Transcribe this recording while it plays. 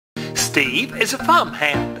Steve is a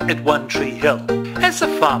farmhand at One Tree Hill. As a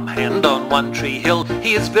farmhand on One Tree Hill,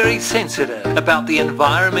 he is very sensitive about the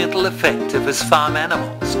environmental effect of his farm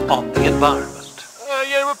animals on the environment.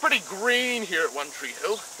 Yeah, we're pretty green here at One Tree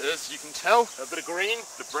Hill, as you can tell. A bit of green,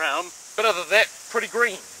 a bit brown, but other than that, pretty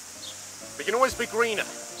green. We can always be greener.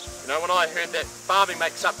 You know, when I heard that farming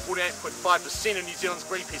makes up 48.5% of New Zealand's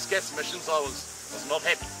greenhouse gas emissions, I was not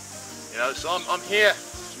happy. You know, so I'm here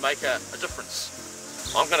to make a difference.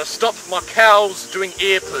 I'm going to stop my cows doing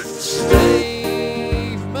air poos.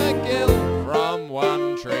 Steve McGill from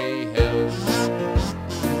One Tree Hill.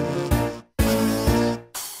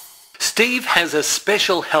 Steve has a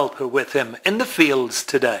special helper with him in the fields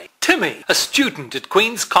today. Timmy, a student at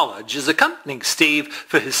Queen's College, is accompanying Steve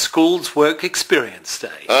for his school's work experience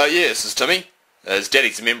day. Yeah, this is Timmy. His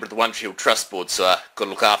daddy's a member of the One Tree Hill Trust Board, so I've got to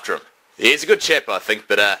look after him. Yeah, he's a good chap, I think,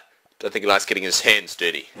 but don't think he likes getting his hands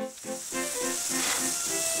dirty. What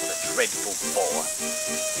a dreadful bore.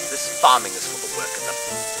 This farming is for the worker, the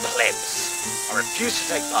plebs. I refuse to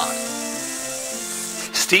take part.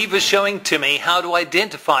 Steve is showing Timmy how to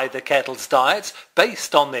identify the cattle's diets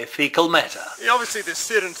based on their fecal matter. Yeah, obviously there's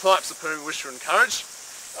certain types of poo we wish to encourage.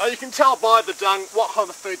 You can tell by the dung what kind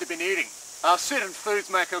of food they've been eating. Certain foods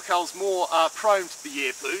make our cows more prone to the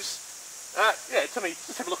air poos. Yeah, Timmy,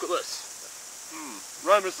 just have a look at this.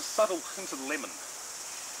 Aroma's a subtle hint of lemon.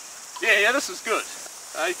 Yeah, this is good.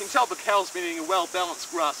 You can tell the cow's been eating a well-balanced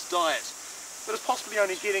grass diet, but it's possibly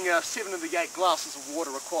only getting 7 of the 8 glasses of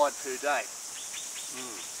water required per day.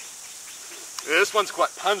 Yeah, this one's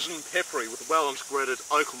quite pungent and peppery with a well-integrated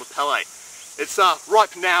oak on the palate. It's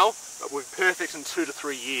ripe now, but will be perfect in 2 to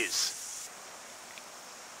 3 years.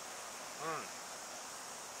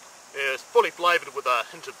 Yeah, it's fully flavoured with a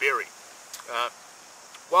hint of berry.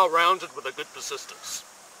 Well-rounded with a good persistence.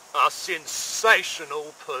 A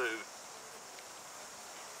sensational poo.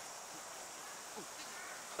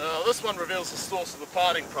 This one reveals the source of the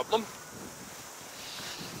farting problem.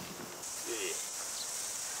 Yeah.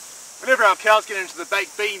 Whenever our cows get into the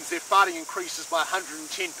baked beans, their farting increases by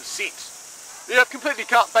 110%. They have completely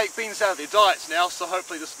cut baked beans out of their diets now, so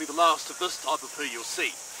hopefully this will be the last of this type of poo you'll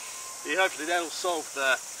see. Yeah, hopefully that'll solve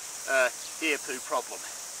the air poo problem.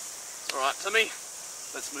 Alright, Timmy,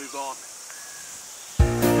 let's move on.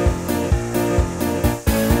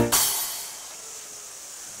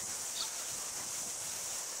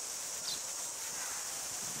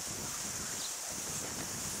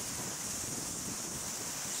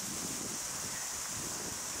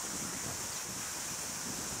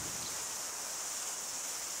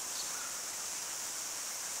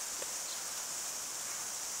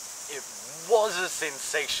 It was a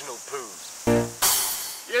sensational poo.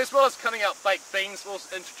 Yeah, as well as cutting out baked beans, we'll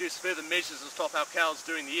also introduce further measures to stop our cows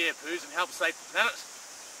doing the air poos and help save the planet.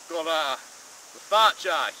 Got the fart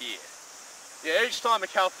jar here. Yeah, each time a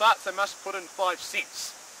cow farts, they must put in 5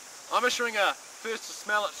 cents. I'm issuing a first to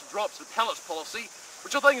smell it, drops the pellets policy,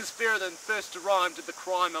 which I think is fairer than first to rhyme did the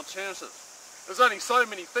crime alternative. There's only so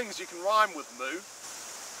many things you can rhyme with moo.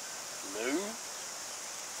 Moo,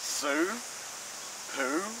 Sue,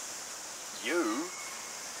 poo, you,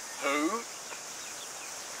 who,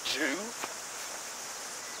 Jew.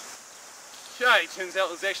 Okay, turns out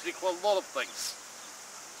there's actually quite a lot of things.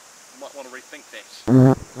 You might want to rethink that.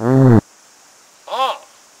 Oh!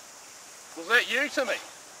 Was that you, Timmy?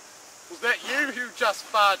 Was that you who just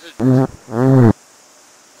farted?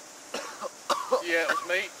 Yeah, it was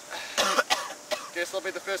me. Guess I'll be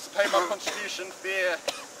the first to pay my contribution. Fair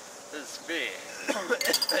is fair.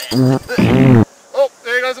 Oh,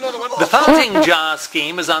 there goes another one. The farting jar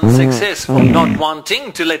scheme is unsuccessful. Not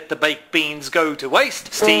wanting to let the baked beans go to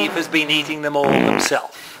waste, Steve has been eating them all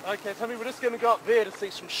himself. Okay, Timmy, we're just going to go up there to see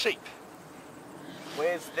some sheep.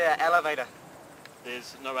 Where's the elevator?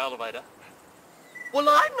 There's no elevator. Well,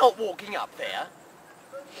 I'm not walking up there.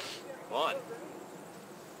 Fine.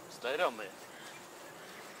 Stay down there.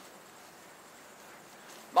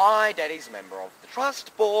 My daddy's a member of the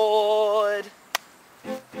trust board.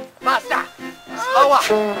 Faster! Slower!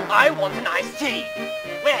 I want an iced tea.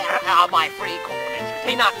 Where are my free complimentary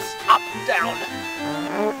peanuts? Up, down.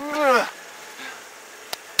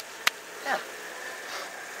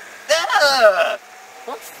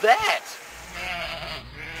 What's that?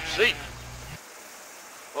 Sheep.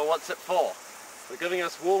 Well, what's it for? They're giving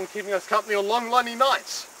us warm, keeping us company on long, lonely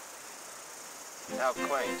nights. How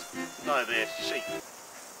quaint. No, they're sheep.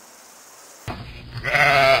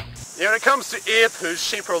 Yeah, when it comes to air poos,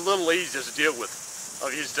 sheep are a little easier to deal with.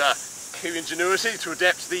 I've used Kiwi ingenuity to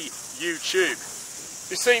adapt to the U-tube.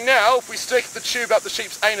 You see now, if we stick the tube up the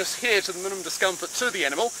sheep's anus here to the minimum discomfort to the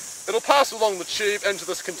animal, it'll pass along the tube into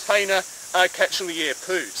this container catching the air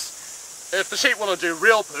poos. if the sheep want to do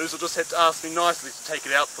real poos, they'll just have to ask me nicely to take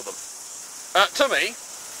it out for them. Timmy,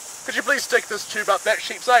 could you please stick this tube up that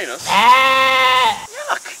sheep's anus?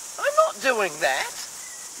 Yuck! I'm not doing that.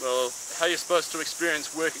 Well, how are you supposed to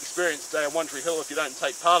experience work experience day on One Tree Hill if you don't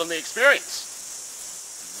take part in the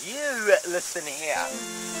experience? You listen here.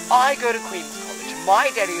 I go to Queen's College. My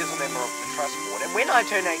daddy is a member of the trust board, and when I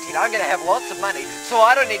turn 18, I'm going to have lots of money, so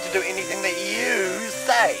I don't need to do anything that you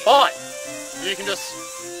say. Fine. You can just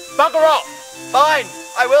bugger off. Fine,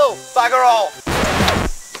 I will. Bugger off.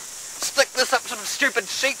 Stick this up some stupid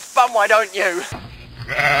sheep's bum, why don't you?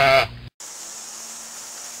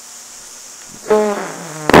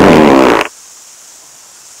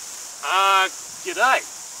 G'day.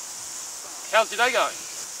 How's your day going?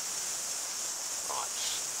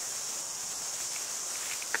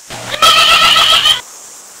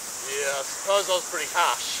 Yeah, I suppose I was pretty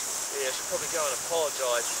harsh. Yeah, I should probably go and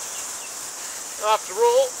apologise. After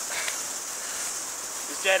all,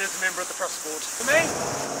 his dad is a member of the trust board. Timmy!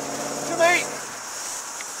 Timmy!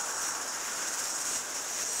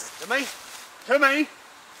 Timmy! Timmy!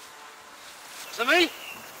 Timmy!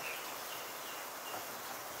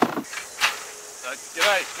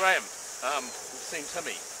 G'day, it's Graham. We've seen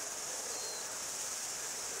Timmy.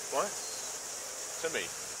 What? Timmy.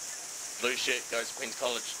 Blue shirt, goes to Queen's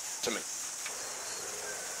College. Timmy.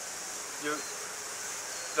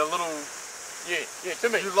 The little... Yeah,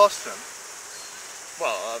 Timmy. You lost him.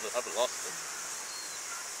 Well, I haven't lost him.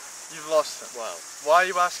 You've lost him. Wow. Why are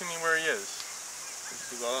you asking me where he is?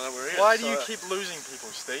 Because I don't know where he is. Why do you keep losing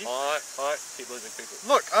people, Steve? I keep losing people.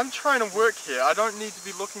 Look, I'm trying to work here. I don't need to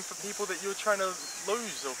be looking for people that you're trying to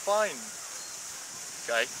lose or find.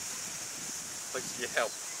 Okay. Thanks for your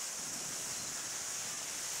help.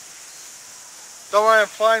 Don't worry, I'm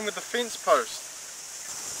fine with the fence post.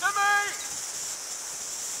 Timmy!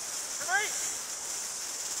 Timmy!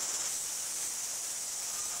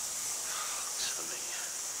 Timmy.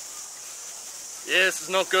 Yeah, this is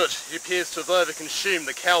not good. He appears to have over-consumed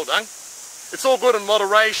the cow dung. It's all good in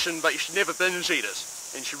moderation, but you should never binge eat it.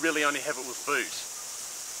 And you should really only have it with food.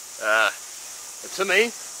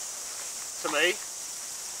 Timmy? Timmy?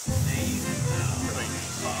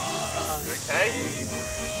 Okay?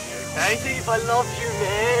 Okay? Steve, I love you,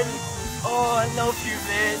 man. Oh, I love you,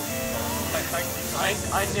 man.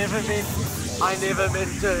 I never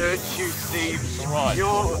meant to hurt you, Steve. Alright.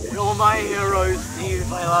 You're my hero,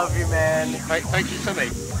 Steve. I love you, man. Thank you, Timmy.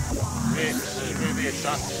 Yeah, it'll be a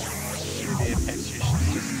son. It'll be a pet. You should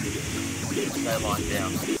just stay lying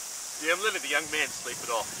down. Yeah, I'm letting the young man sleep it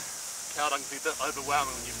off. Cow dung can be a bit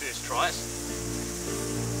overwhelming when you first try it.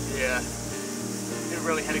 Yeah. Never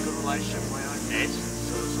really had a good relationship with my own dad,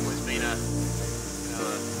 so it's always been a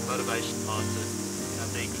motivation of mine to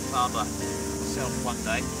be a good father myself one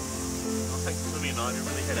day. I think Timmy and I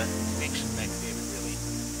really had a connection back then, really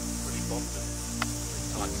bonded.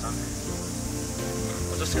 Really tight, son.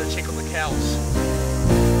 I'll just go check on the cows.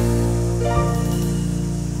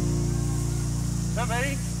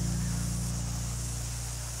 Timmy!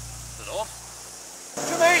 Is it off?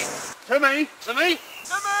 Timmy! Timmy! Timmy!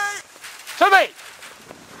 Timmy!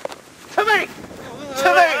 Timmy!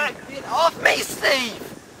 Timmy! Get off me, Steve!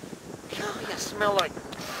 Oh, you smell like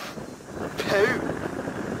poo.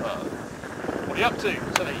 What are you up to,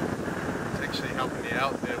 Timmy? It's actually helping you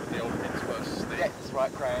out there with the old fence post, Steve. That's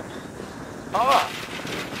right, Graham.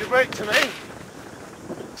 Good week, Timmy.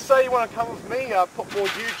 Say you want to come with me, put more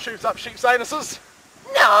YouTubes up sheep's anuses?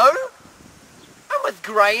 No! I'm with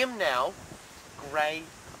Graham now. Graham.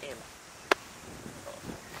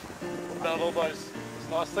 What about all those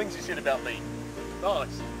nice things you said about me?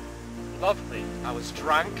 Nice. Lovely. I was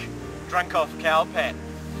drunk off cowpat.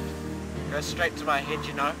 Goes straight to my head,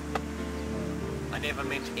 you know. I never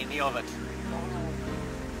meant any of it.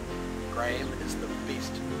 Graham is the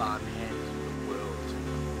best farmhand in the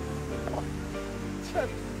world. Tim.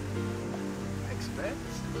 Thanks, man.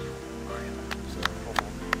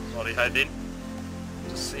 Righty-ho then.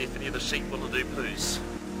 Just see if any of the sheep want to do poos.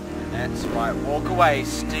 That's right. Walk away,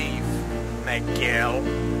 Steve McGill.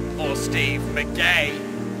 Or Steve McGay.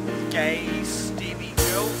 Gay Stevie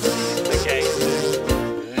Gill. McGay.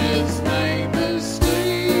 His name is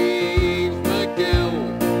Steve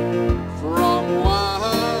McGill from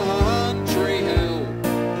One Tree Hill.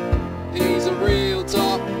 He's a real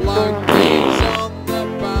top bloke. He's on the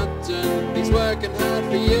button. He's working hard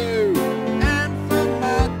for you and for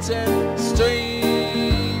mutton.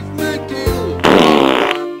 Steve McGill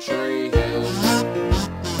from One Tree Hill.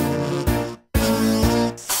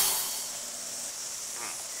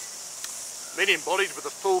 Medium bodied with a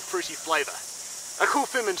full fruity flavour. A cool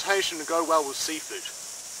fermentation to go well with seafood.